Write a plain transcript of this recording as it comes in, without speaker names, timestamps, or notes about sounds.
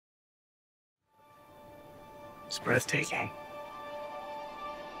It's breathtaking.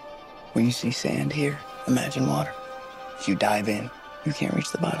 When you see sand here, imagine water. If you dive in, you can't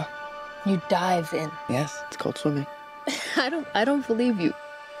reach the bottom. You dive in? Yes, it's called swimming. I don't believe you.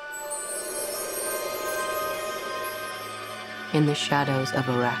 In the shadows of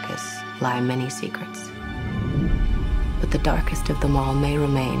Arrakis lie many secrets. But the darkest of them all may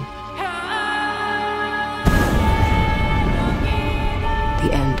remain.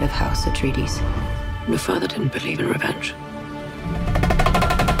 The end of House Atreides. Your father didn't believe in revenge.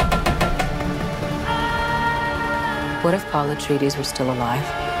 What if Paul Atreides were still alive?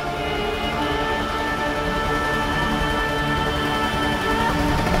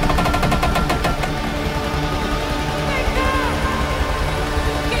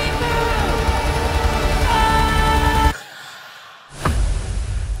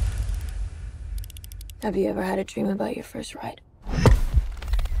 Have you ever had a dream about your first ride?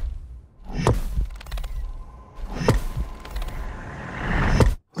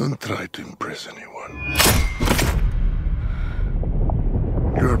 Don't try to impress anyone.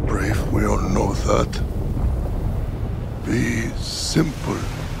 You're brave, we all know that. Be simple.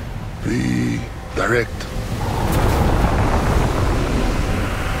 Be direct.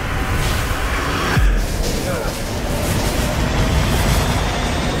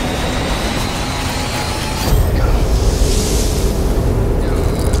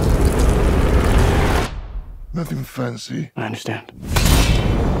 Nothing fancy. I understand.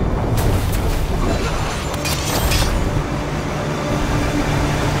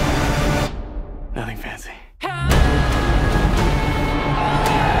 Nothing fancy.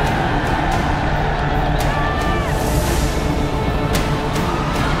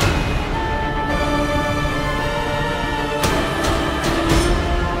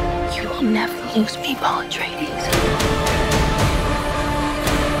 You will never lose me, Paul Atreides.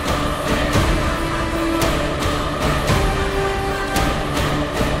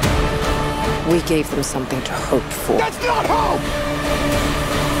 We gave them something to hope for. That's not hope!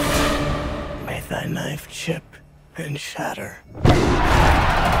 May thy knife chip and shatter.